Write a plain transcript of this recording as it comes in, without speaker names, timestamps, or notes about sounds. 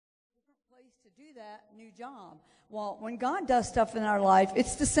to do that new job. Well, when God does stuff in our life,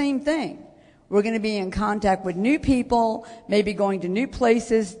 it's the same thing. We're going to be in contact with new people, maybe going to new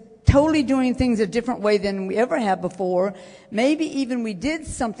places, totally doing things a different way than we ever have before. Maybe even we did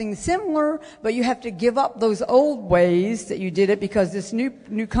something similar, but you have to give up those old ways that you did it because this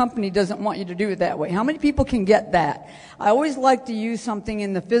new company doesn't want you to do it that way. How many people can get that? I always like to use something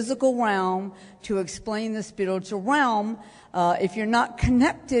in the physical realm to explain the spiritual realm. If you're not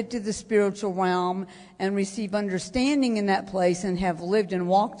connected to the spiritual realm and receive understanding in that place and have lived and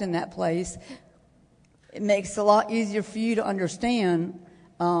walked in that place, it makes it a lot easier for you to understand.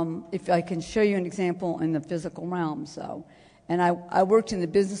 If I can show you an example in the physical realm. And I worked in the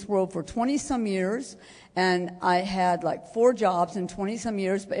business world for 20-some years, and I had like 4 jobs in 20-some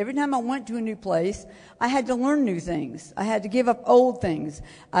years, but every time I went to a new place, I had to learn new things. I had to give up old things.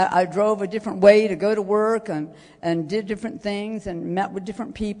 I drove a different way to go to work and did different things and met with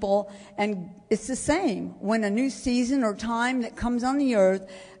different people. And it's the same. When a new season or time that comes on the earth,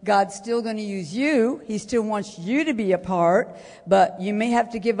 God's still going to use you. He still wants you to be a part, but you may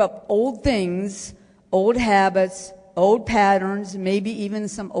have to give up old things, old habits, old patterns, maybe even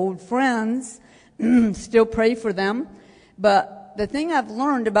some old friends. Still pray for them. But the thing I've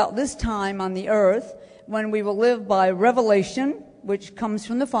learned about this time on the earth, when we will live by revelation, which comes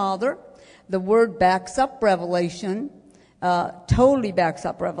from the Father, the Word backs up revelation, totally backs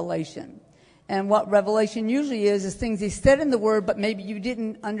up revelation. And what revelation usually is things He said in the Word, but maybe you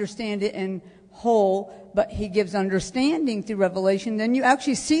didn't understand it in whole, but He gives understanding through revelation. Then you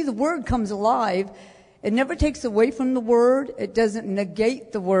actually see the Word comes alive. It never takes away from the Word. It doesn't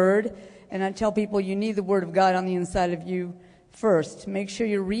negate the Word. And I tell people you need the Word of God on the inside of you first. Make sure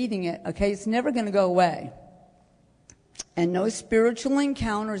you're reading it, okay? It's never going to go away. And no spiritual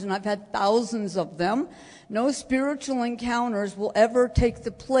encounters, and I've had thousands of them, no spiritual encounters will ever take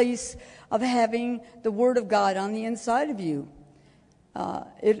the place of having the Word of God on the inside of you.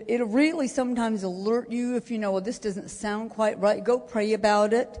 It'll really sometimes alert you if you know, well, this doesn't sound quite right. Go pray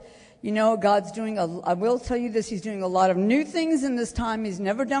about it. You know, God's doing, I will tell you this, He's doing a lot of new things in this time He's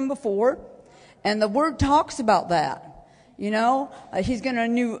never done before. And the Word talks about that. You know, He's going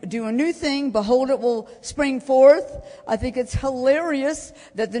to do a new thing. Behold, it will spring forth. I think it's hilarious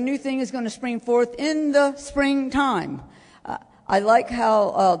that the new thing is going to spring forth in the springtime. I like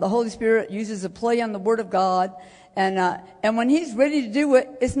how the Holy Spirit uses a play on the Word of God. And when He's ready to do it,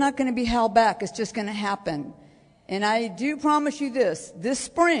 it's not going to be held back. It's just going to happen. And I do promise you this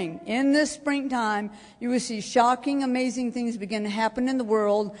spring, in this springtime, you will see shocking, amazing things begin to happen in the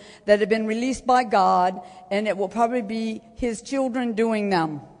world that have been released by God, and it will probably be His children doing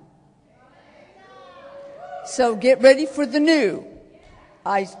them. So get ready for the new.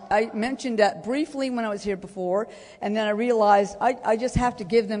 I mentioned that briefly when I was here before, and then I realized I just have to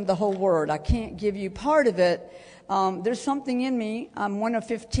give them the whole Word. I can't give you part of it. There's something in me. I'm one of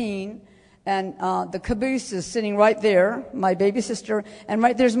 15. And the caboose is sitting right there, my baby sister, and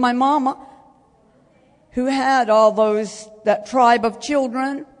right there's my mama, who had all that tribe of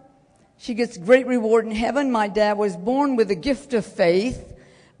children. She gets great reward in heaven. My dad was born with a gift of faith,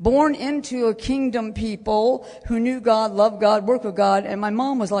 born into a kingdom people who knew God, loved God, worked with God, and my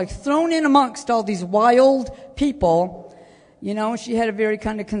mom was like thrown in amongst all these wild people. You know, she had a very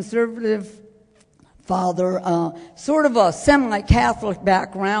kind of conservative father, sort of a semi-Catholic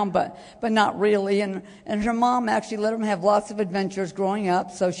background, but not really. And her mom actually let him have lots of adventures growing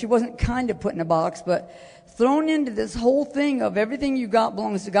up, so she wasn't kind of put in a box, but thrown into this whole thing of everything you got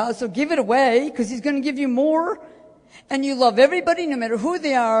belongs to God, so give it away, because He's going to give you more. And you love everybody, no matter who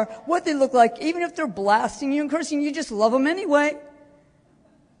they are, what they look like, even if they're blasting you and cursing you, just love them anyway.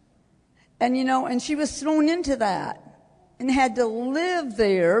 And, you know, and she was thrown into that. And had to live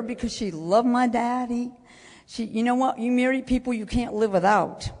there because she loved my daddy. You know what? You marry people you can't live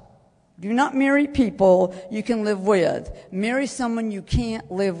without. Do not marry people you can live with. Marry someone you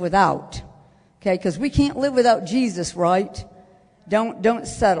can't live without. Okay? Because we can't live without Jesus, right? Don't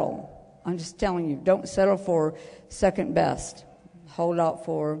settle. I'm just telling you, don't settle for second best. Hold out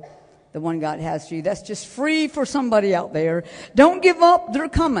for the one God has for you. That's just free for somebody out there. Don't give up. They're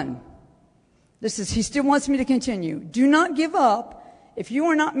coming. He still wants me to continue. Do not give up. If you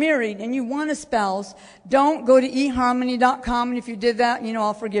are not married and you want a spouse, don't go to eharmony.com, and if you did that, you know,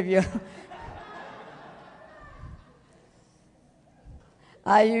 I'll forgive you.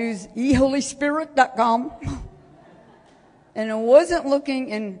 I use eholyspirit.com. And I wasn't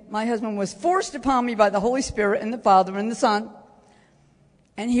looking, and my husband was forced upon me by the Holy Spirit and the Father and the Son.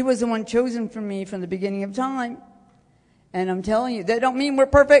 And He was the one chosen for me from the beginning of time. And I'm telling you, that don't mean we're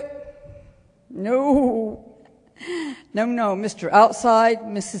perfect. No. No, Mr. Outside,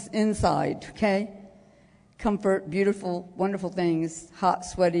 Mrs. Inside, okay? Comfort, beautiful, wonderful things, hot,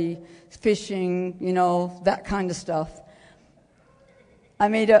 sweaty, fishing, that kind of stuff. I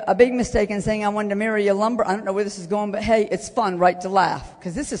made a big mistake in saying I wanted to marry a lumber. I don't know where this is going, but hey, it's fun, right, to laugh,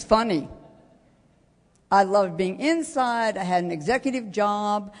 because this is funny. I loved being inside. I had an executive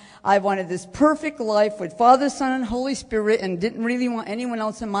job. I wanted this perfect life with Father, Son, and Holy Spirit, and didn't really want anyone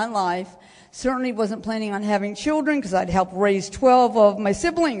else in my life. Certainly wasn't planning on having children because I'd helped raise 12 of my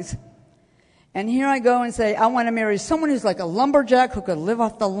siblings. And here I go and say, I want to marry someone who's like a lumberjack who could live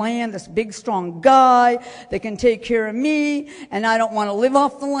off the land, this big, strong guy that can take care of me. And I don't want to live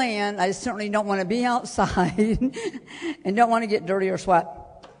off the land. I certainly don't want to be outside and don't want to get dirty or sweat.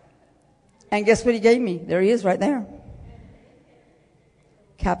 And guess what he gave me? There he is right there.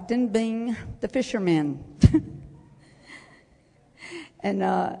 Captain Bing, the fisherman.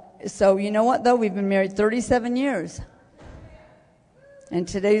 And so you know what, though? We've been married 37 years. In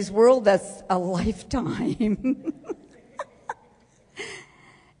today's world, that's a lifetime.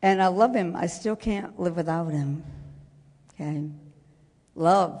 And I love him. I still can't live without him. Okay?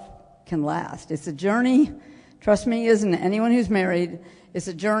 Love can last. It's a journey. Trust me, isn't it? Anyone who's married, it's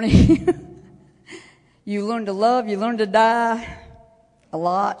a journey. You learn to love, you learn to die a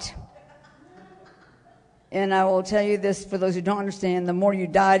lot. And I will tell you this, for those who don't understand, the more you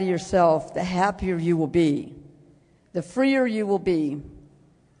die to yourself, the happier you will be. The freer you will be.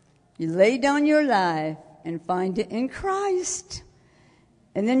 You lay down your life and find it in Christ.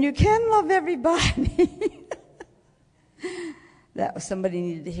 And then you can love everybody. Somebody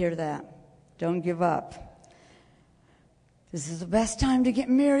needed to hear that. Don't give up. This is the best time to get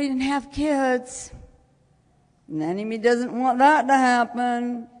married and have kids. And the enemy doesn't want that to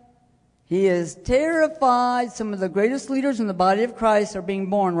happen. He is terrified. Some of the greatest leaders in the body of Christ are being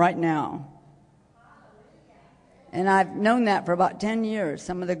born right now. And I've known that for about 10 years.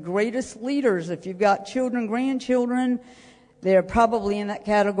 Some of the greatest leaders, if you've got children, grandchildren, they're probably in that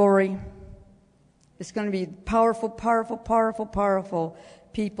category. It's going to be powerful, powerful, powerful, powerful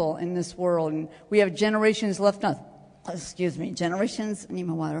people in this world. And we have generations left on, generations, I need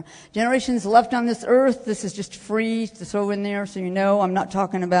my water. Generations left on this earth. This is just free to throw in there so you know. I'm not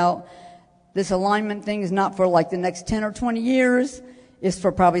talking about this alignment thing is not for like the next 10 or 20 years. It's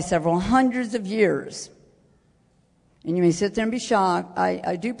for probably several hundreds of years. And you may sit there and be shocked.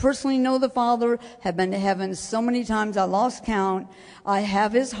 I do personally know the Father, have been to heaven so many times I lost count. I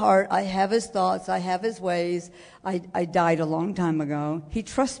have his heart, I have his thoughts, I have his ways. I died a long time ago. He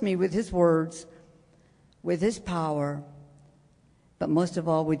trusts me with his words, with his power, but most of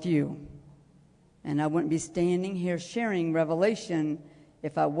all with you. And I wouldn't be standing here sharing revelation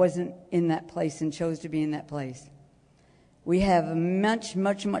if I wasn't in that place and chose to be in that place. We have much,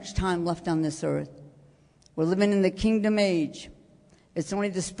 much, much time left on this earth. We're living in the kingdom age. It's only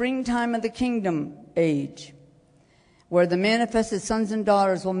the springtime of the kingdom age, where the manifested sons and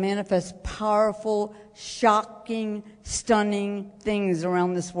daughters will manifest powerful, shocking, stunning things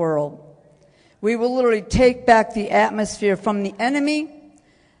around this world. We will literally take back the atmosphere from the enemy.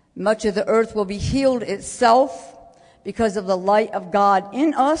 Much of the earth will be healed itself because of the light of God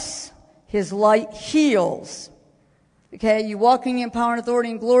in us. His light heals. Okay, you walking in power and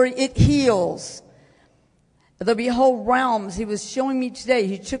authority and glory, it heals. There'll be whole realms. He was showing me today.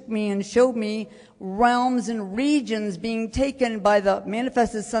 He took me and showed me realms and regions being taken by the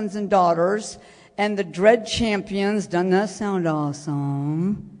manifested sons and daughters and the dread champions. Doesn't that sound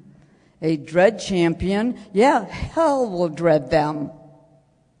awesome? A dread champion. Yeah, hell will dread them.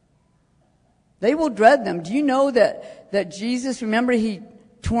 They will dread them. Do you know that Jesus, remember, he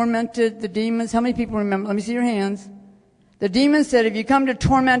tormented the demons? How many people remember? Let me see your hands. The demons said, if you come to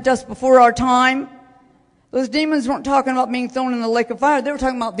torment us before our time, those demons weren't talking about being thrown in the lake of fire. They were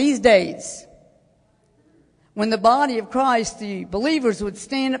talking about these days. When the body of Christ, the believers, would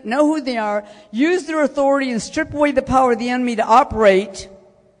stand up, know who they are, use their authority and strip away the power of the enemy to operate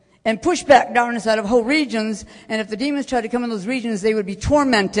and push back darkness out of whole regions. And if the demons tried to come in those regions, they would be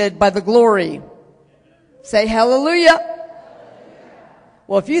tormented by the glory. Say hallelujah.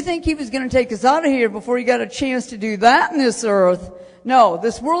 Well, if you think he was going to take us out of here before he got a chance to do that in this earth, no,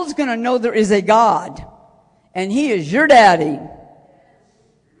 this world's going to know there is a God. And he is your daddy.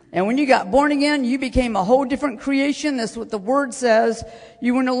 And when you got born again, you became a whole different creation. That's what the word says.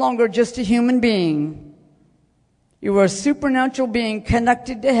 You were no longer just a human being. You were a supernatural being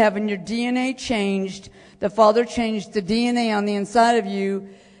connected to heaven. Your DNA changed. The Father changed the DNA on the inside of you,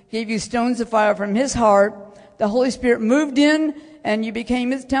 gave you stones of fire from his heart. The Holy Spirit moved in and you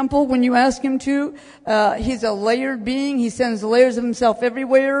became his temple when you asked him to. He's a layered being. He sends layers of himself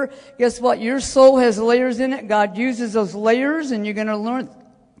everywhere. Guess what? Your soul has layers in it. God uses those layers, and you're going to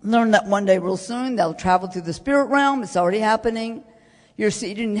learn that one day real soon. They'll travel through the spirit realm. It's already happening. You're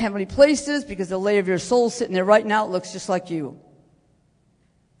seated in heavenly places because the layer of your soul sitting there right now, it looks just like you.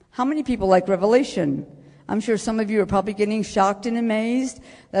 How many people like revelation? I'm sure some of you are probably getting shocked and amazed.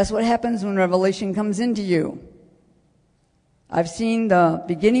 That's what happens when revelation comes into you. I've seen the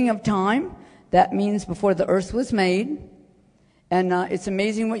beginning of time. That means before the earth was made. And it's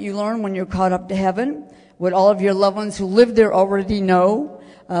amazing what you learn when you're caught up to heaven. What all of your loved ones who live there already know.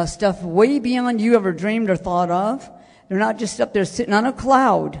 Stuff way beyond you ever dreamed or thought of. They're not just up there sitting on a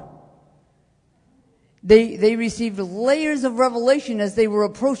cloud. They received layers of revelation as they were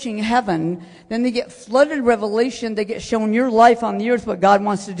approaching heaven. Then they get flooded revelation. They get shown your life on the earth, what God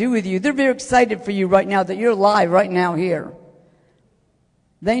wants to do with you. They're very excited for you right now that you're alive right now here.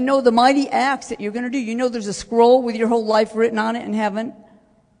 They know the mighty acts that you're going to do. You know there's a scroll with your whole life written on it in heaven.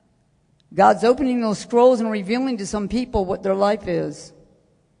 God's opening those scrolls and revealing to some people what their life is.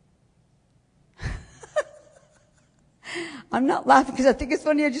 I'm not laughing because I think it's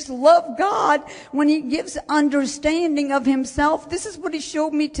funny. I just love God when he gives understanding of himself. This is what he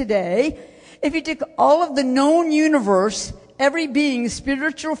showed me today. If you took all of the known universe, every being,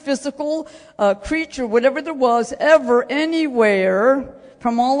 spiritual, physical, creature, whatever there was, ever, anywhere,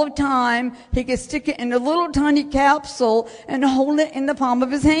 from all of time, he could stick it in a little tiny capsule and hold it in the palm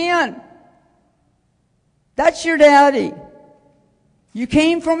of his hand. That's your daddy. You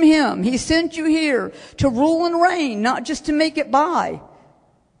came from him. He sent you here to rule and reign, not just to make it by.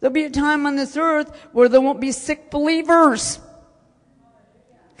 There'll be a time on this earth where there won't be sick believers.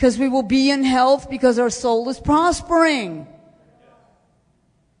 Because we will be in health because our soul is prospering.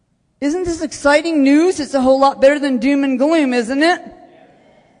 Isn't this exciting news? It's a whole lot better than doom and gloom, isn't it?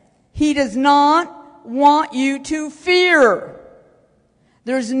 He does not want you to fear.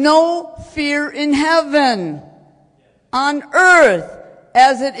 There's no fear in heaven. On earth,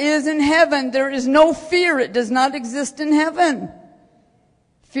 as it is in heaven, there is no fear. It does not exist in heaven.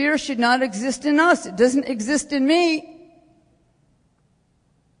 Fear should not exist in us. It doesn't exist in me.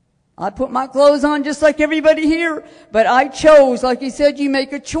 I put my clothes on just like everybody here, but I chose, like he said, you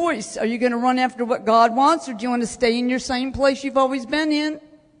make a choice. Are you going to run after what God wants, or do you want to stay in your same place you've always been in?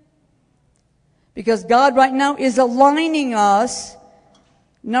 Because God right now is aligning us,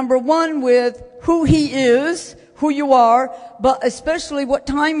 number one, with who he is, who you are, but especially what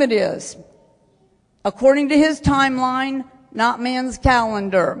time it is. According to his timeline, not man's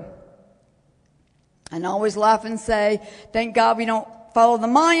calendar. And I always laugh and say, thank God we don't follow the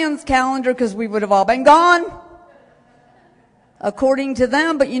Mayans' calendar because we would have all been gone. According to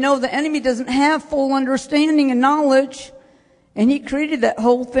them, but you know the enemy doesn't have full understanding and knowledge. And he created that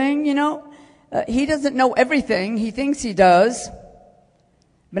whole thing, you know. He doesn't know everything. He thinks he does.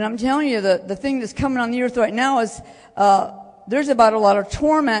 But I'm telling you, the thing that's coming on the earth right now is there's about a lot of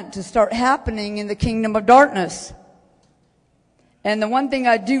torment to start happening in the kingdom of darkness. And the one thing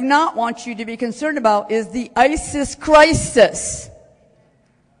I do not want you to be concerned about is the ISIS crisis.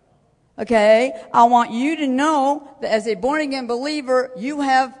 Okay? I want you to know that as a born-again believer, you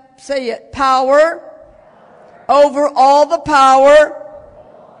have, say it, power over all the power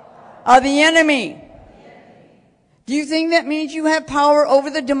of the enemy. Do you think that means you have power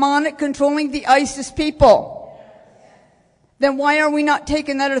over the demonic controlling the ISIS people? Then why are we not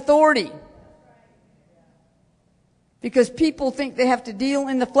taking that authority? Because people think they have to deal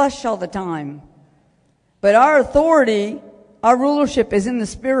in the flesh all the time. But our authority, our rulership is in the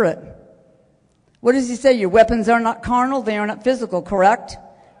spirit. What does he say? Your weapons are not carnal, they are not physical, correct?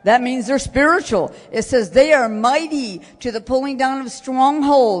 That means they're spiritual. It says they are mighty to the pulling down of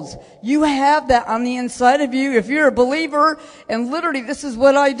strongholds. You have that on the inside of you. If you're a believer, and literally this is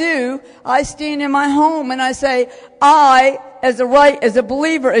what I do, I stand in my home and I say, I, as a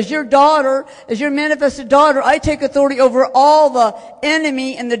believer, as your daughter, as your manifested daughter, I take authority over all the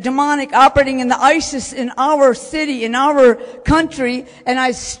enemy and the demonic operating in the ISIS in our city, in our country, and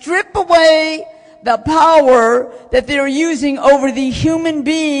I strip away the power that they're using over the human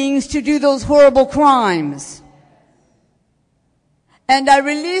beings to do those horrible crimes. And I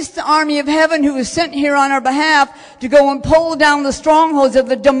release the army of heaven who is sent here on our behalf to go and pull down the strongholds of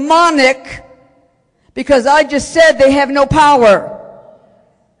the demonic, because I just said they have no power.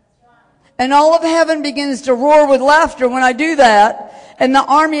 And all of heaven begins to roar with laughter when I do that. And the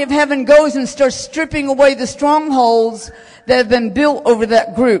army of heaven goes and starts stripping away the strongholds that have been built over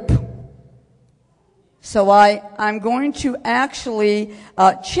that group. So I'm going to actually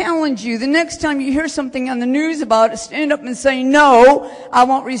challenge you. The next time you hear something on the news about it, stand up and say, no, I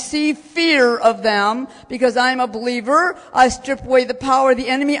won't receive fear of them because I'm a believer. I strip away the power of the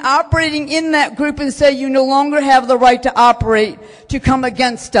enemy operating in that group and say, you no longer have the right to operate, to come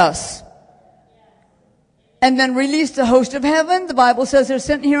against us. And then release the host of heaven. The Bible says they're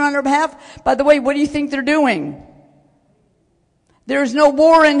sent here on our behalf. By the way, what do you think they're doing? There's no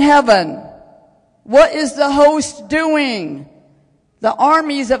war in heaven. What is the host doing? The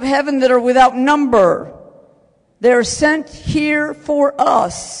armies of heaven that are without number. They're sent here for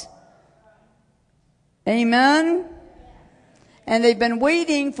us. Amen? And they've been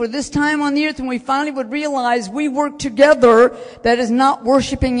waiting for this time on the earth when we finally would realize we work together. That is not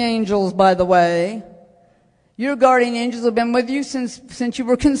worshiping angels, by the way. Your guardian angels have been with you since you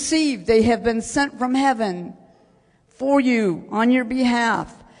were conceived. They have been sent from heaven for you, on your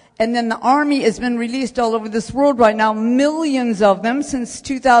behalf. And then the army has been released all over this world right now. Millions of them since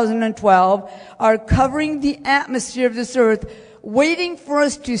 2012 are covering the atmosphere of this earth, waiting for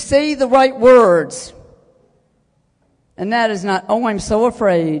us to say the right words. And that is not, oh, I'm so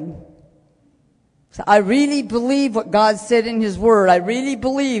afraid. So I really believe what God said in His Word. I really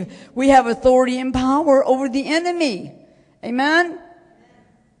believe we have authority and power over the enemy. Amen?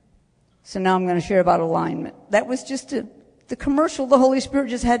 So now I'm going to share about alignment. That was just the commercial. The Holy Spirit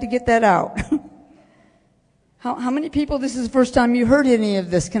just had to get that out. How many people, this is the first time you heard any of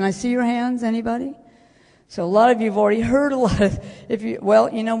this? Can I see your hands? Anybody? So a lot of you have already heard a lot of,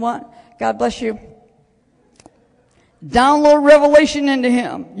 well, you know what? God bless you. Download revelation into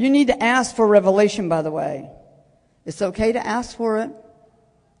Him. You need to ask for revelation, by the way. It's okay to ask for it.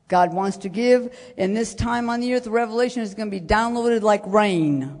 God wants to give. In this time on the earth, the revelation is going to be downloaded like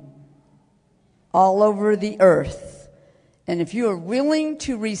rain all over the earth. And if you are willing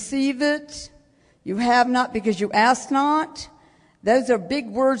to receive it, you have not because you ask not. Those are big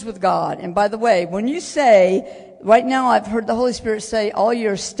words with God. And by the way, when you say, right now I've heard the Holy Spirit say, all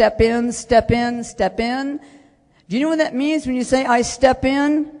your step in, step in, step in. Do you know what that means when you say, I step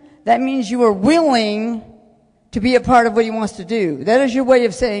in? That means you are willing to be a part of what He wants to do. That is your way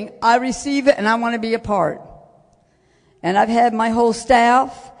of saying, I receive it and I want to be a part. And I've had my whole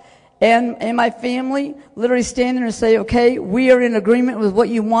staff and my family literally stand there and say, okay, we are in agreement with what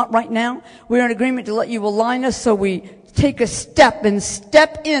you want right now. We're in agreement to let you align us so we take a step and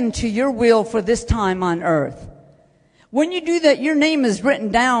step into your will for this time on earth. When you do that, your name is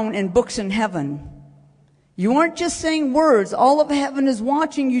written down in books in heaven. You aren't just saying words. All of heaven is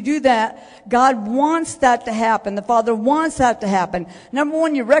watching you do that. God wants that to happen. The Father wants that to happen. Number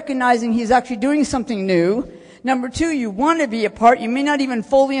one, you're recognizing He's actually doing something new. Number two, you want to be a part. You may not even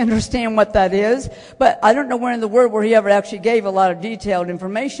fully understand what that is, but I don't know where in the Word where He ever actually gave a lot of detailed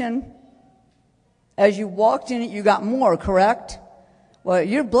information. As you walked in it, you got more, correct? Well,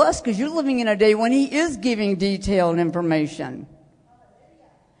 you're blessed because you're living in a day when He is giving detailed information.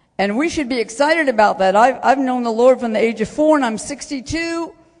 And we should be excited about that. I've known the Lord from the age of 4, and I'm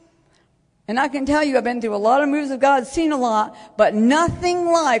 62. And I can tell you, I've been through a lot of moves of God, seen a lot, but nothing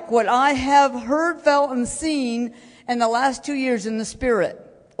like what I have heard, felt, and seen in the last 2 years in the Spirit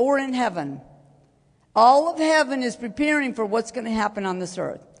or in heaven. All of heaven is preparing for what's going to happen on this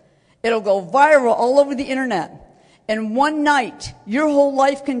earth. It'll go viral all over the internet. In one night, your whole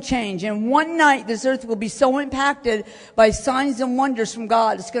life can change. In one night, this earth will be so impacted by signs and wonders from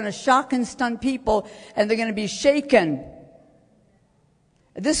God. It's going to shock and stun people, and they're going to be shaken.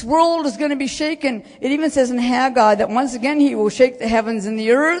 This world is going to be shaken. It even says in Haggai that once again He will shake the heavens and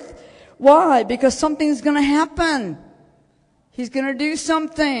the earth. Why? Because something's going to happen. He's going to do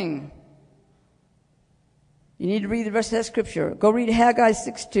something. You need to read the rest of that scripture. Go read Haggai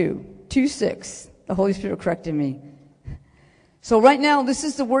 2:6. The Holy Spirit corrected me. So right now, this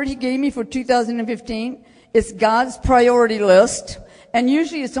is the word He gave me for 2015. It's God's priority list. And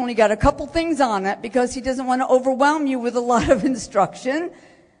usually it's only got a couple things on it because He doesn't want to overwhelm you with a lot of instruction.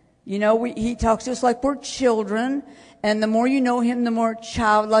 You know, He talks to us like we're children. And the more you know Him, the more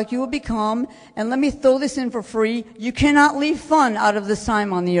childlike you will become. And let me throw this in for free. You cannot leave fun out of this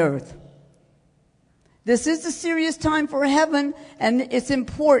time on the earth. This is a serious time for heaven, and it's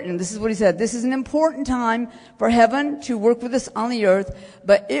important. This is what He said. This is an important time for heaven to work with us on the earth,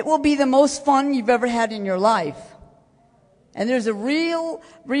 but it will be the most fun you've ever had in your life. And there's a real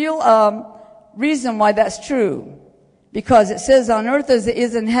reason why that's true. Because it says on earth as it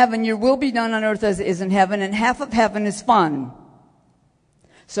is in heaven, your will be done on earth as it is in heaven, and half of heaven is fun.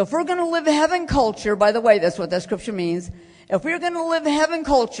 So if we're going to live heaven culture, by the way, that's what that scripture means. If we're going to live heaven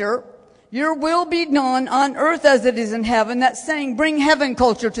culture, your will be done on earth as it is in heaven. That's saying bring heaven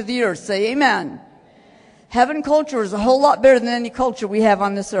culture to the earth. Say amen. Heaven culture is a whole lot better than any culture we have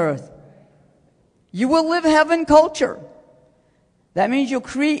on this earth. You will live heaven culture. That means you'll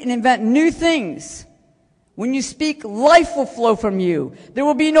create and invent new things. When you speak, life will flow from you. There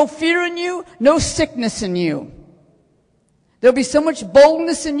will be no fear in you, no sickness in you. There'll be so much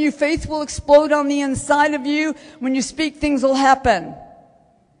boldness in you. Faith will explode on the inside of you. When you speak, things will happen.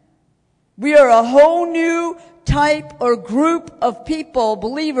 We are a whole new type or group of people,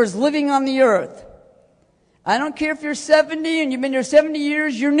 believers, living on the earth. I don't care if you're 70 and you've been here 70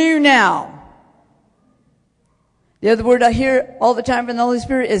 years, you're new now. The other word I hear all the time from the Holy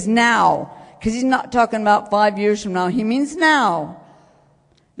Spirit is now. Because he's not talking about 5 years from now. He means now.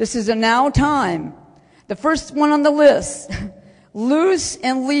 This is a now time. The first one on the list. Loose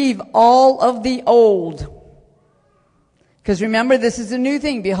and leave all of the old. Because remember, this is a new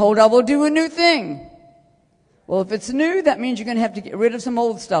thing. Behold, I will do a new thing. Well, if it's new, that means you're going to have to get rid of some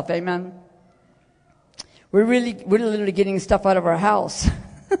old stuff. Amen. We're literally getting stuff out of our house.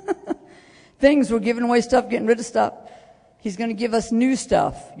 Things, we're giving away stuff, getting rid of stuff. He's going to give us new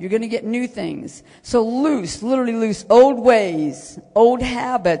stuff. You're going to get new things. So loose, literally loose, old ways, old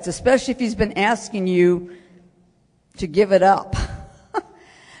habits, especially if he's been asking you to give it up.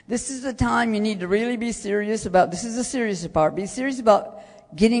 This is the time you need to really be serious about. This is the serious part. Be serious about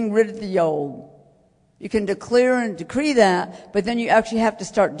getting rid of the old. You can declare and decree that, but then you actually have to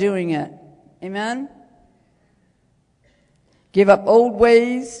start doing it. Amen? Give up old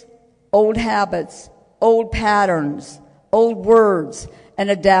ways, old habits, old patterns, old words, and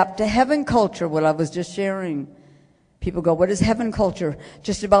adapt to heaven culture, what I was just sharing. People go, what is heaven culture?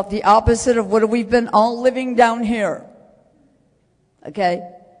 Just about the opposite of what we've been all living down here. Okay?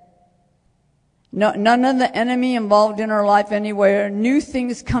 No, none of the enemy involved in our life anywhere. New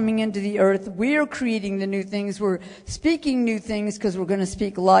things coming into the earth. We are creating the new things. We're speaking new things because we're going to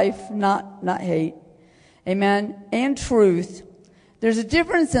speak life, not hate. Amen? And truth. There's a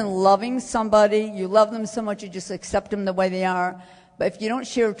difference in loving somebody. You love them so much you just accept them the way they are. But if you don't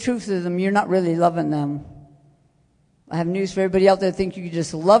share truth with them, you're not really loving them. I have news for everybody out there that think you can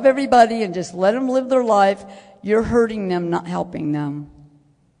just love everybody and just let them live their life. You're hurting them, not helping them.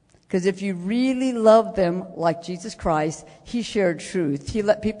 Because if you really love them like Jesus Christ, he shared truth. He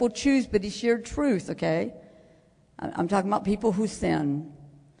let people choose, but he shared truth, okay? I'm talking about people who sin.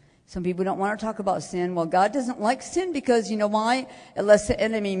 Some people don't want to talk about sin. Well, God doesn't like sin because, you know why? It lets the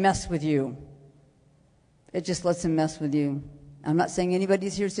enemy mess with you. It just lets him mess with you. I'm not saying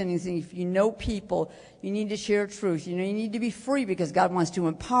anybody's here saying anything. If you know people, you need to share truth. You know, you need to be free because God wants to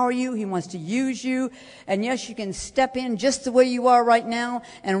empower you. He wants to use you. And yes, you can step in just the way you are right now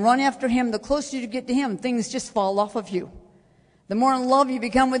and run after him. The closer you get to him, things just fall off of you. The more in love you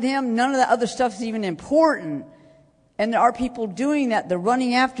become with him, none of that other stuff is even important. And there are people doing that. They're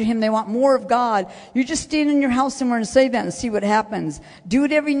running after him. They want more of God. You just stand in your house somewhere and say that and see what happens. Do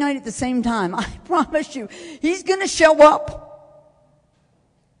it every night at the same time. I promise you, he's going to show up.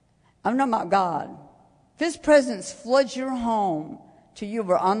 I'm talking about God. If his presence floods your home till you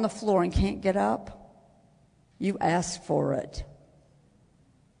are on the floor and can't get up, you ask for it.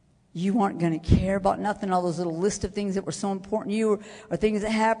 You aren't going to care about nothing, all those little list of things that were so important to you or things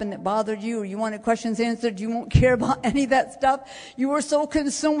that happened that bothered you or you wanted questions answered. You won't care about any of that stuff. You are so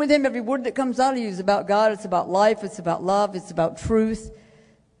consumed with him. Every word that comes out of you is about God. It's about life. It's about love. It's about truth.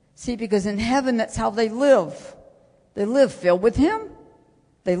 See, because in heaven, that's how they live. They live filled with him.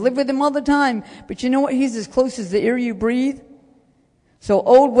 They live with him all the time. But you know what? He's as close as the air you breathe. So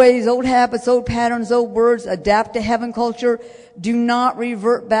old ways, old habits, old patterns, old words, adapt to heaven culture. Do not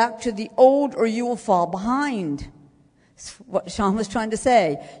revert back to the old or you will fall behind. That's what Sean was trying to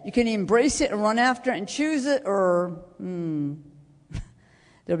say. You can embrace it and run after it and choose it or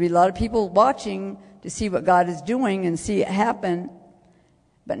there'll be a lot of people watching to see what God is doing and see it happen.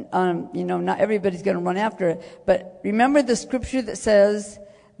 But, not everybody's going to run after it. But remember the scripture that says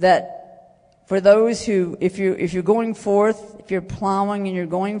that for those who, if you're going forth, if you're plowing and you're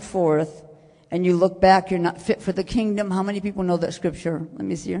going forth and you look back, you're not fit for the kingdom. How many people know that scripture? Let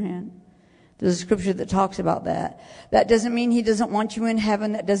me see your hand. There's a scripture that talks about that. That doesn't mean he doesn't want you in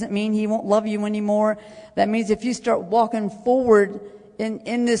heaven. That doesn't mean he won't love you anymore. That means if you start walking forward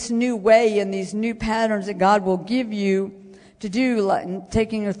in this new way, in these new patterns that God will give you to do, like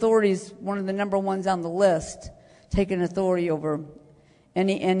taking authority is one of the number ones on the list. Taking authority over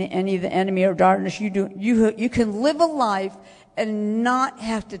any of the enemy or darkness. You can live a life and not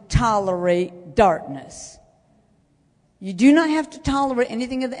have to tolerate darkness. You do not have to tolerate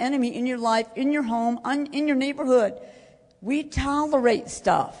anything of the enemy in your life, in your home, in your neighborhood. We tolerate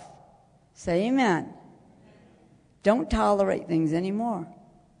stuff. Say amen. Don't tolerate things anymore.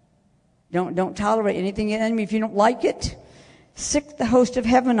 Don't tolerate anything in the enemy. If you don't like it, sick the host of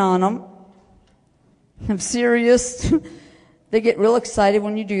heaven on them. I'm serious. They get real excited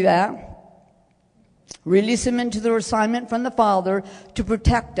when you do that. Release them into their assignment from the Father to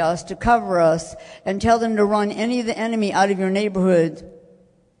protect us, to cover us, and tell them to run any of the enemy out of your neighborhood,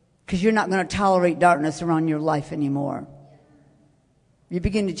 because you're not going to tolerate darkness around your life anymore. You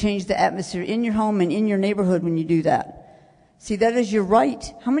begin to change the atmosphere in your home and in your neighborhood when you do that. See, that is your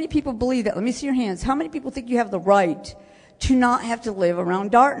right. How many people believe that? Let me see your hands. How many people think you have the right to not have to live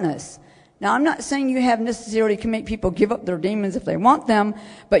around darkness? Now, I'm not saying you have necessarily can make people give up their demons if they want them,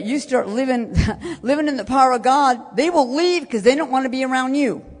 but you start living in the power of God, they will leave because they don't want to be around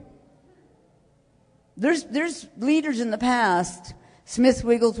you. There's leaders in the past, Smith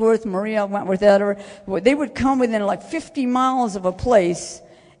Wigglesworth, Maria Wentworth, they would come within like 50 miles of a place,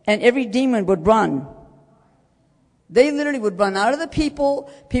 and every demon would run. They literally would run out of the people.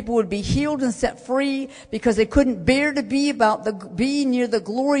 People would be healed and set free because they couldn't bear to be near the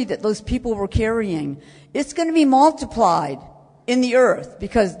glory that those people were carrying. It's going to be multiplied in the earth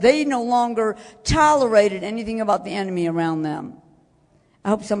because they no longer tolerated anything about the enemy around them. I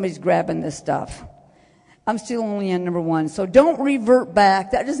hope somebody's grabbing this stuff. I'm still only on number 1. So don't revert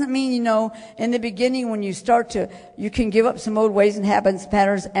back. That doesn't mean, in the beginning when you you can give up some old ways and habits,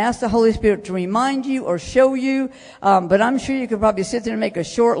 patterns. Ask the Holy Spirit to remind you or show you. But I'm sure you could probably sit there and make a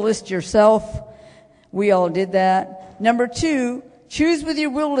short list yourself. We all did that. Number 2, choose with your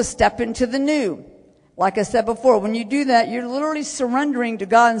will to step into the new. Like I said before, when you do that, you're literally surrendering to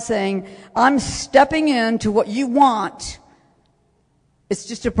God and saying, I'm stepping into what you want. It's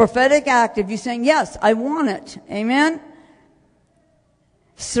just a prophetic act of you saying, yes, I want it. Amen?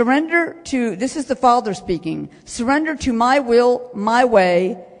 This is the Father speaking. Surrender to my will, my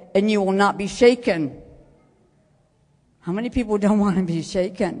way, and you will not be shaken. How many people don't want to be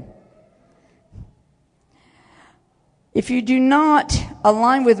shaken? If you do not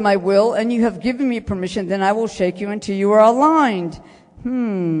align with my will and you have given me permission, then I will shake you until you are aligned.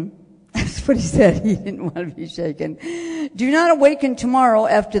 That's what he said. He didn't want to be shaken. Do not awaken tomorrow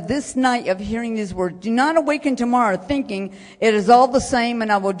after this night of hearing these words. Do not awaken tomorrow thinking it is all the same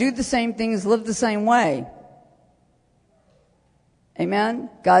and I will do the same things, live the same way. Amen?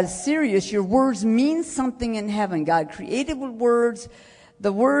 God is serious. Your words mean something in heaven. God created with words.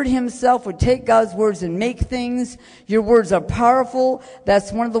 The Word Himself would take God's words and make things. Your words are powerful.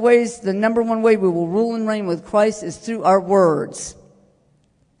 That's one of the ways, the number one way we will rule and reign with Christ is through our words.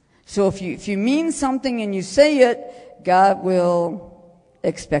 So if you mean something and you say it, God will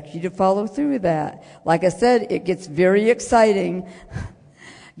expect you to follow through with that. Like I said, it gets very exciting.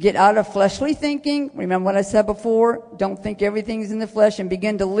 Get out of fleshly thinking. Remember what I said before? Don't think everything's in the flesh and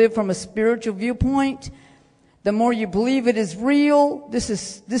begin to live from a spiritual viewpoint. The more you believe it is real, this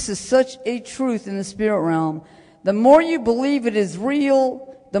is such a truth in the spirit realm. The more you believe it is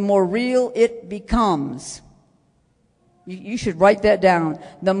real, the more real it becomes. You should write that down.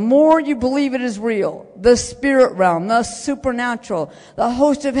 The more you believe it is real, the spirit realm, the supernatural, the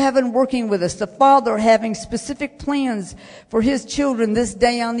host of heaven working with us, the Father having specific plans for His children this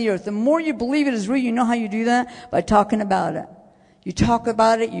day on the earth. The more you believe it is real, you know how you do that? By talking about it. You talk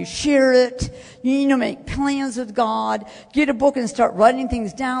about it, you share it, you make plans with God, get a book and start writing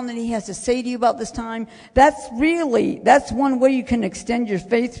things down that He has to say to you about this time. That's one way you can extend your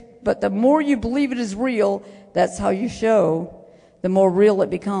faith, but the more you believe it is real, that's how you show, the more real it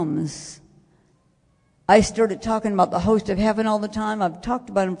becomes. I started talking about the host of heaven all the time. I've talked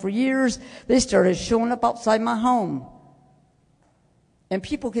about them for years. They started showing up outside my home. And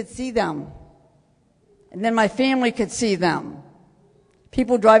people could see them. And then my family could see them.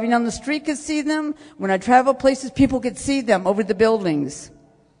 People driving down the street could see them. When I travel places, people could see them over the buildings.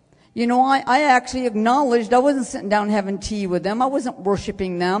 I actually acknowledged I wasn't sitting down having tea with them. I wasn't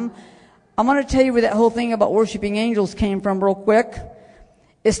worshiping them. I'm going to tell you where that whole thing about worshiping angels came from real quick.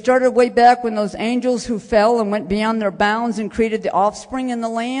 It started way back when those angels who fell and went beyond their bounds and created the offspring in the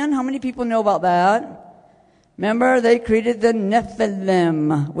land. How many people know about that? Remember, they created the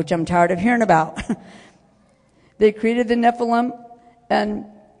Nephilim, which I'm tired of hearing about. They created the Nephilim, and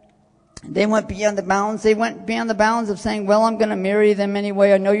they went beyond the bounds. They went beyond the bounds of saying, well, I'm going to marry them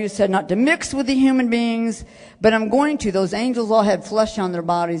anyway. I know you said not to mix with the human beings, but I'm going to. Those angels all had flesh on their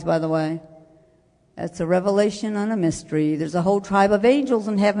bodies, by the way. That's a revelation and a mystery. There's a whole tribe of angels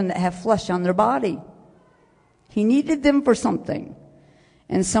in heaven that have flesh on their body. He needed them for something.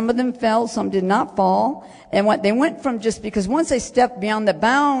 And some of them fell, some did not fall. And they went from just because once they stepped beyond the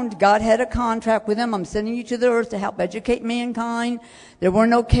bound, God had a contract with them. I'm sending you to the earth to help educate mankind. There were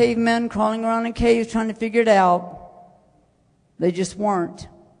no cavemen crawling around in caves trying to figure it out. They just weren't.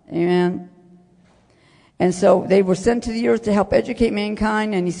 Amen. And so they were sent to the earth to help educate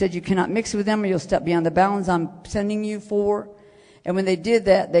mankind, and he said, you cannot mix with them or you'll step beyond the bounds I'm sending you for. And when they did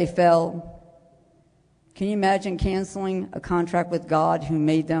that, they fell. Can you imagine canceling a contract with God who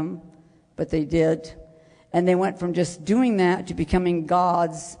made them? But they did. And they went from just doing that to becoming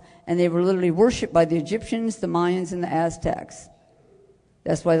gods, and they were literally worshipped by the Egyptians, the Mayans, and the Aztecs.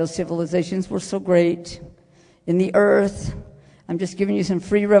 That's why those civilizations were so great. In the earth, I'm just giving you some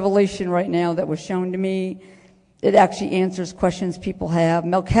free revelation right now that was shown to me. It actually answers questions people have.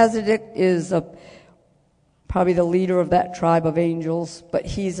 Melchizedek is probably the leader of that tribe of angels, but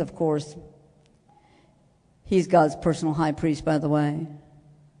he's God's personal high priest, by the way.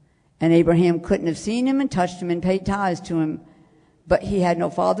 And Abraham couldn't have seen him and touched him and paid tithes to him, but he had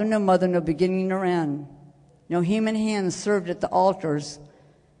no father, no mother, no beginning nor end. No human hands served at the altars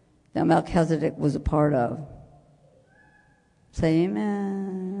that Melchizedek was a part of. Say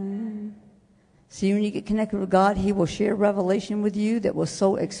amen. See, when you get connected with God, he will share revelation with you that will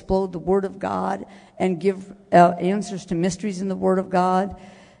so explode the Word of God and give answers to mysteries in the Word of God.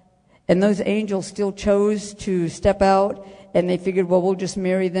 And those angels still chose to step out, and they figured, well, we'll just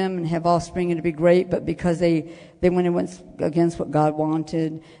marry them and have offspring and it'll be great. But because they went against what God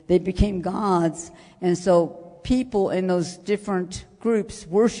wanted, they became gods. And so people in those different groups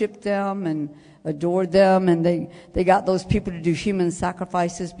worshiped them and adored them, and they got those people to do human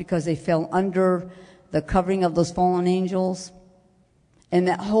sacrifices because they fell under the covering of those fallen angels. And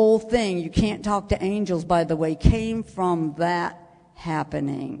that whole thing, you can't talk to angels, by the way, came from that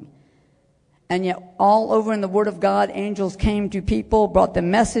happening. And yet all over in the Word of God, angels came to people, brought them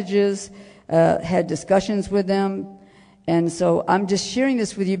messages, had discussions with them. And so I'm just sharing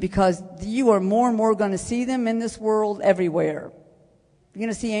this with you because you are more and more going to see them in this world everywhere. You're going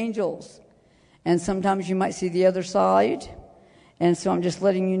to see angels. And sometimes you might see the other side. And so I'm just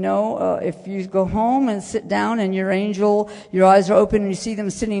letting you know, if you go home and sit down and your angel, your eyes are open and you see them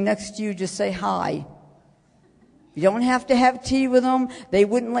sitting next to you, just say hi. You don't have to have tea with them. They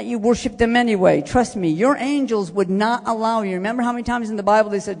wouldn't let you worship them anyway. Trust me, your angels would not allow you. Remember how many times in the Bible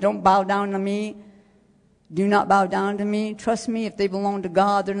they said, don't bow down to me? Do not bow down to me. Trust me, if they belong to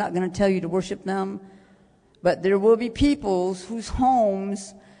God, they're not going to tell you to worship them. But there will be peoples whose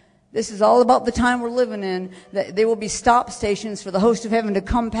homes, this is all about the time we're living in, that there will be stop stations for the host of heaven to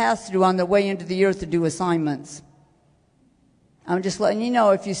come pass through on their way into the earth to do assignments. I'm just letting you know,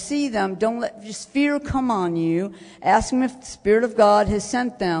 if you see them, don't let just fear come on you. Ask them if the Spirit of God has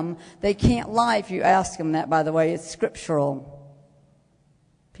sent them. They can't lie if you ask them that, by the way. It's scriptural.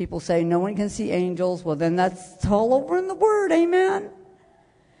 People say no one can see angels. Well, then that's all over in the Word. Amen.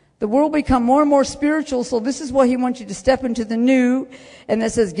 The world become more and more spiritual, so this is why he wants you to step into the new. And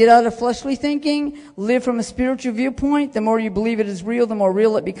that says, get out of fleshly thinking, live from a spiritual viewpoint. The more you believe it is real, the more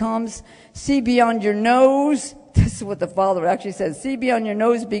real it becomes. See beyond your nose. This is what the Father actually says. See beyond your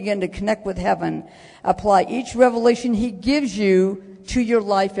nose, begin to connect with heaven. Apply each revelation he gives you to your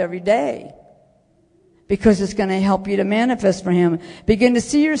life every day, because it's going to help you to manifest for him. Begin to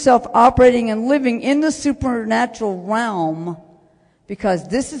see yourself operating and living in the supernatural realm, because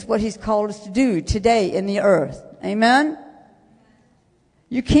this is what he's called us to do today in the earth. Amen?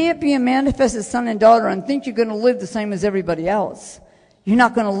 You can't be a manifested son and daughter and think you're going to live the same as everybody else. You're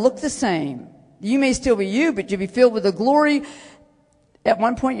not going to look the same. You may still be you, but you'll be filled with the glory. At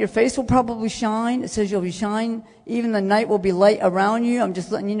one point, your face will probably shine. It says you'll be shine. Even the night will be light around you. I'm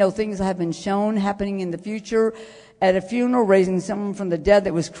just letting you know things that have been shown happening in the future. At a funeral, raising someone from the dead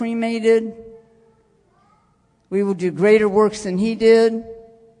that was cremated. We will do greater works than he did.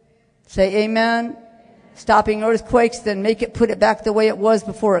 Say amen. Stopping earthquakes, then put it back the way it was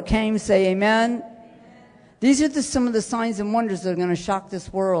before it came. Say amen. These are some of the signs and wonders that are going to shock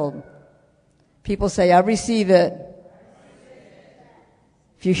this world. People say, I receive it.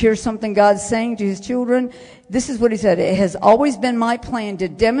 If you hear something God's saying to his children, this is what he said. It has always been my plan to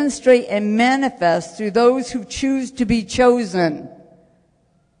demonstrate and manifest through those who choose to be chosen.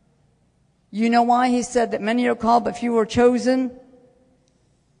 You know why he said that many are called but few are chosen?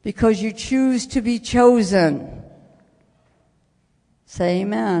 Because you choose to be chosen. Say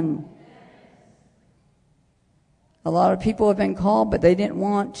amen. A lot of people have been called, but they didn't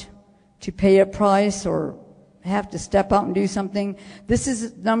want to pay a price or have to step out and do something. This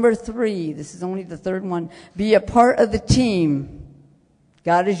is number 3. This is only the third one. Be a part of the team.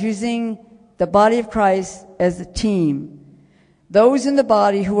 God is using the body of Christ as a team. Those in the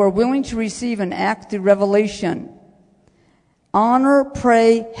body who are willing to receive and act through revelation. Honor,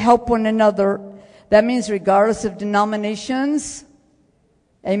 pray, help one another. That means regardless of denominations.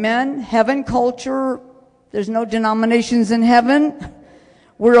 Amen. Heaven culture. There's no denominations in heaven.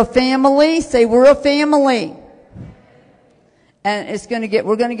 We're a family. Say, we're a family. And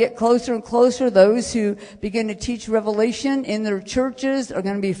we're going to get closer and closer. Those who begin to teach Revelation in their churches are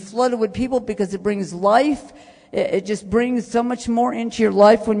going to be flooded with people because it brings life. It just brings so much more into your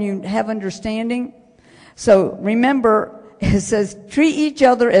life when you have understanding. So remember, it says, treat each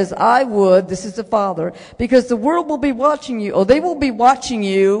other as I would. This is the Father. Because the world will be watching you. Oh, they will be watching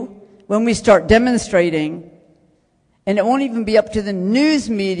you when we start demonstrating. And it won't even be up to the news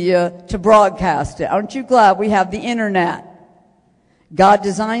media to broadcast it. Aren't you glad we have the internet? God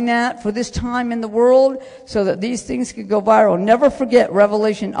designed that for this time in the world so that these things could go viral. Never forget,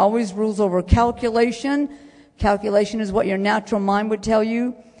 Revelation always rules over calculation. Calculation is what your natural mind would tell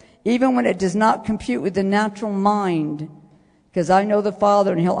you, even when it does not compute with the natural mind. Because I know the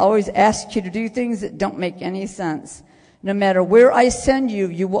Father, and He'll always ask you to do things that don't make any sense. No matter where I send you,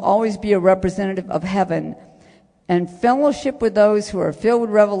 you will always be a representative of heaven. And fellowship with those who are filled with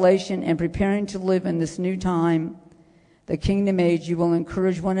revelation and preparing to live in this new time, the kingdom age. You will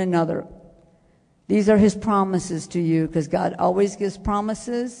encourage one another. These are His promises to you, because God always gives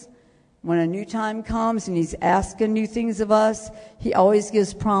promises. When a new time comes and He's asking new things of us, He always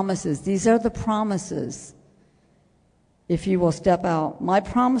gives promises. These are the promises. If you will step out. My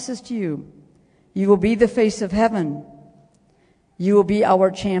promises to you. You will be the face of heaven. You will be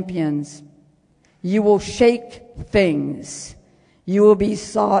our champions. You will shake things. You will be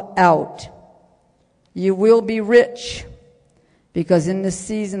sought out. You will be rich. Because in this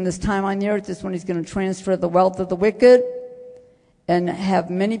season, this time on the earth, is when He's going to transfer the wealth of the wicked and have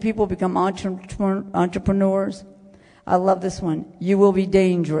many people become entrepreneurs. I love this one. You will be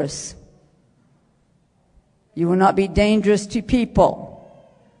dangerous. You will not be dangerous to people.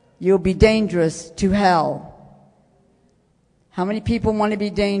 You will be dangerous to hell. How many people want to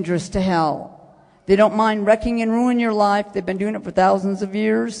be dangerous to hell? They don't mind wrecking and ruining your life. They've been doing it for thousands of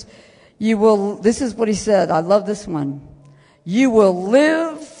years. This is what He said. I love this one. You will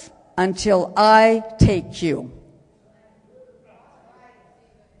live until I take you.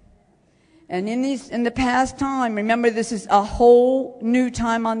 And in the past time, remember, this is a whole new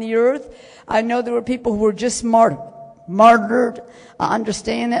time on the earth. I know there were people who were just martyred. I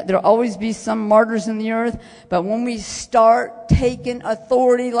understand that. There'll always be some martyrs in the earth. But when we start taking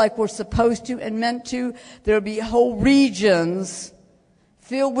authority like we're supposed to and meant to, there'll be whole regions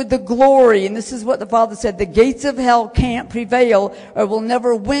filled with the glory. And this is what the Father said. The gates of hell can't prevail or will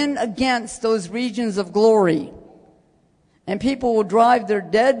never win against those regions of glory. And people will drive their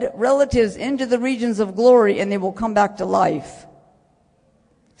dead relatives into the regions of glory, and they will come back to life.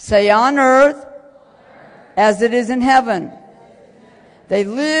 Say, on earth as it is in heaven. They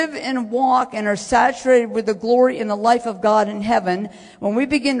live and walk and are saturated with the glory and the life of God in heaven. When we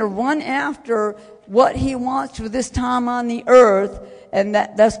begin to run after what He wants for this time on the earth, and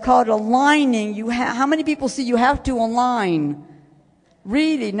that's called aligning. How many people see you have to align?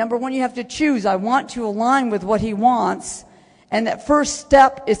 Really, number one, you have to choose. I want to align with what He wants. And that first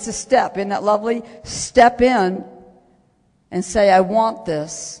step is to step. Isn't that lovely? Step in and say, I want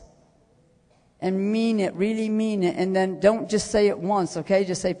this. And mean it, really mean it. And then don't just say it once, okay?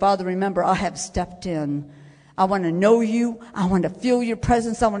 Just say, Father, remember, I have stepped in. I want to know You. I want to feel Your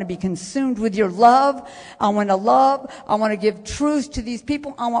presence. I want to be consumed with Your love. I want to love. I want to give truth to these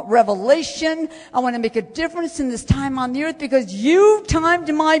people. I want revelation. I want to make a difference in this time on the earth because You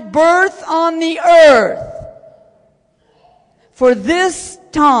timed my birth on the earth for this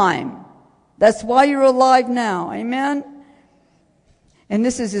time. That's why you're alive now. Amen? And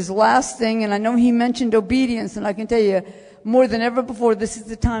this is His last thing, and I know He mentioned obedience, and I can tell you, more than ever before, this is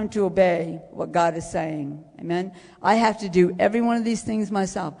the time to obey what God is saying. Amen? I have to do every one of these things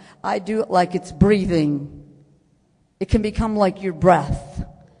myself. I do it like it's breathing. It can become like your breath.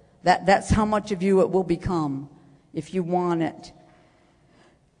 That's how much of you it will become if you want it.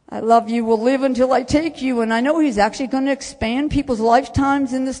 I love you, will live until I take you. And I know He's actually going to expand people's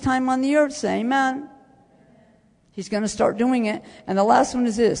lifetimes in this time on the earth. Say amen. He's going to start doing it. And the last one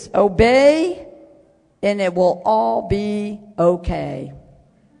is this. Obey, and it will all be okay.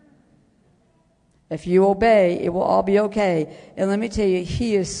 If you obey, it will all be okay. And let me tell you,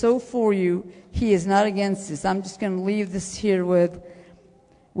 He is so for you. He is not against this. I'm just going to leave this here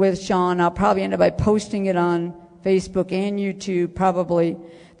with Sean. I'll probably end up by posting it on Facebook and YouTube, probably.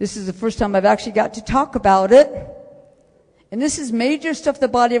 This is the first time I've actually got to talk about it. And this is major stuff the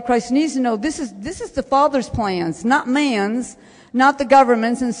body of Christ needs to know. This is the Father's plans, not man's, not the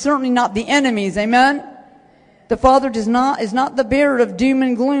government's, and certainly not the enemy's. Amen? The Father is not the bearer of doom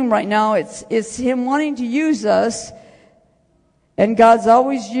and gloom right now. It's Him wanting to use us. And God's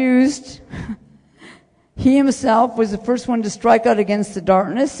always used He himself was the first one to strike out against the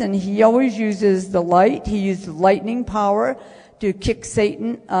darkness, and he always uses the light. He used lightning power to kick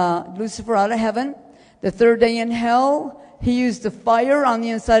Satan, Lucifer, out of heaven. The third day in hell, he used the fire on the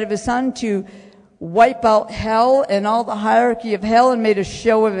inside of his son to wipe out hell and all the hierarchy of hell and made a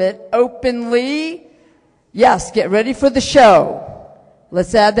show of it openly. Yes, get ready for the show.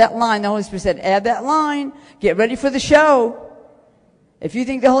 Let's add that line. The Holy Spirit said, add that line. Get ready for the show. If you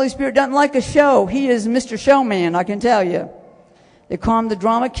think the Holy Spirit doesn't like a show, he is Mr. Showman, I can tell you. They call him the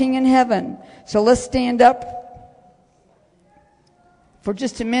drama king in heaven. So let's stand up. For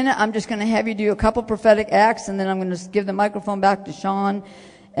just a minute, I'm just going to have you do a couple prophetic acts, and then I'm going to give the microphone back to Sean.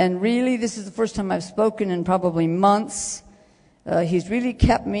 And really, this is the first time I've spoken in probably months. He's really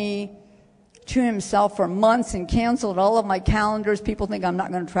kept me to himself for months and canceled all of my calendars. People think I'm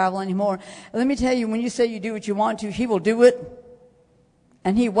not going to travel anymore. Let me tell you, when you say you do what you want to, he will do it.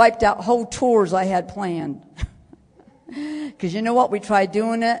 And he wiped out whole tours I had planned. Because you know what? We tried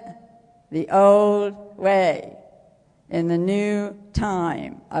doing it the old way. In the new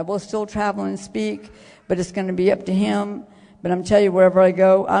time. I will still travel and speak, but it's going to be up to him. But I'm telling you, wherever I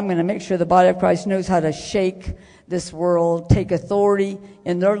go, I'm going to make sure the body of Christ knows how to shake this world, take authority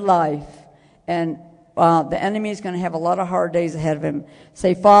in their life. And the enemy is going to have a lot of hard days ahead of him.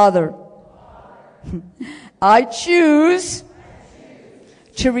 Say, Father, I choose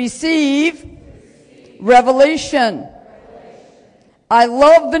to receive revelation. I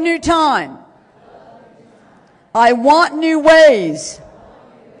love the new time. I want new ways.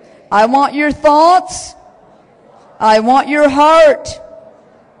 I want your thoughts. I want your heart.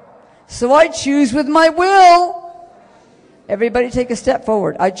 So I choose with my will. Everybody take a step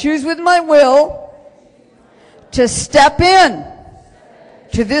forward. I choose with my will to step in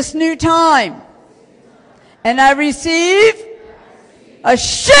to this new time. And I receive a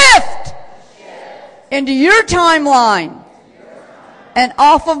shift into your timeline and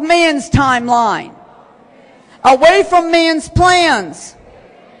off of man's timeline. Away from man's plans.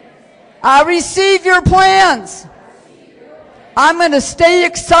 I receive your plans. I'm going to stay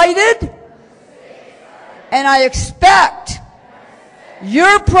excited. And I expect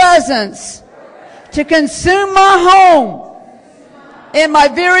your presence to consume my home and my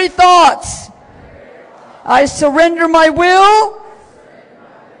very thoughts. I surrender my will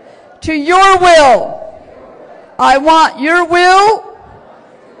to your will. I want your will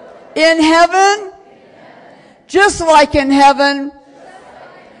in heaven. Just like in heaven,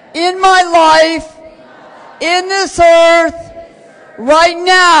 in my life, in this earth, right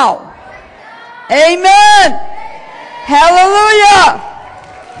now. Amen. Hallelujah.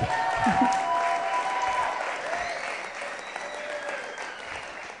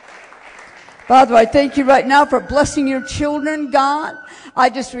 Father, I thank you right now for blessing your children, God. I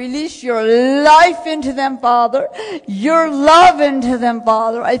just release your life into them, Father. Your love into them,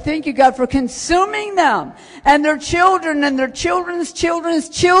 Father. I thank you, God, for consuming them and their children and their children's children's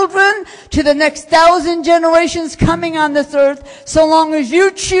children to the next 1,000 generations coming on this earth, so long as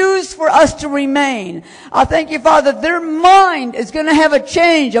you choose for us to remain. I thank you, Father, their mind is going to have a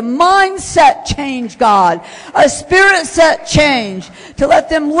change, a mindset change, God, a spirit set change to let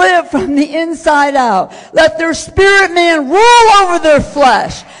them live from the inside out. Let their spirit man rule over their flesh.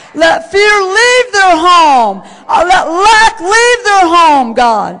 Let fear leave their home. Let lack leave their home,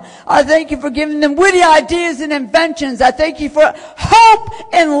 God. I thank you for giving them witty ideas and inventions. I thank you for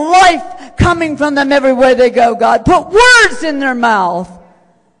hope and life coming from them everywhere they go, God. Put words in their mouth.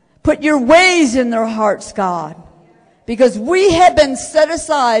 Put your ways in their hearts, God. Because we have been set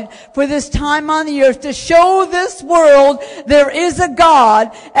aside for this time on the earth to show this world there is a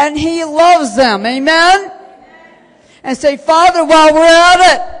God and He loves them. Amen? And say, Father, while we're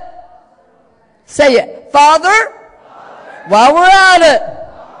at it. Say it. Father, while we're at it,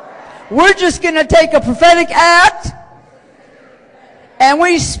 we're just going to take a prophetic act and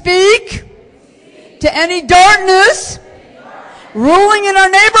we speak to any darkness ruling in our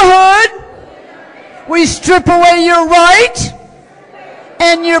neighborhood. We strip away your right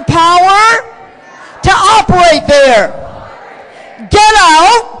and your power to operate there. Get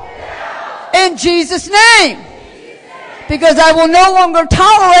out in Jesus' name. Because I will no longer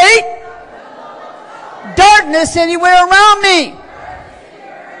tolerate darkness anywhere around me.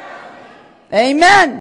 Amen.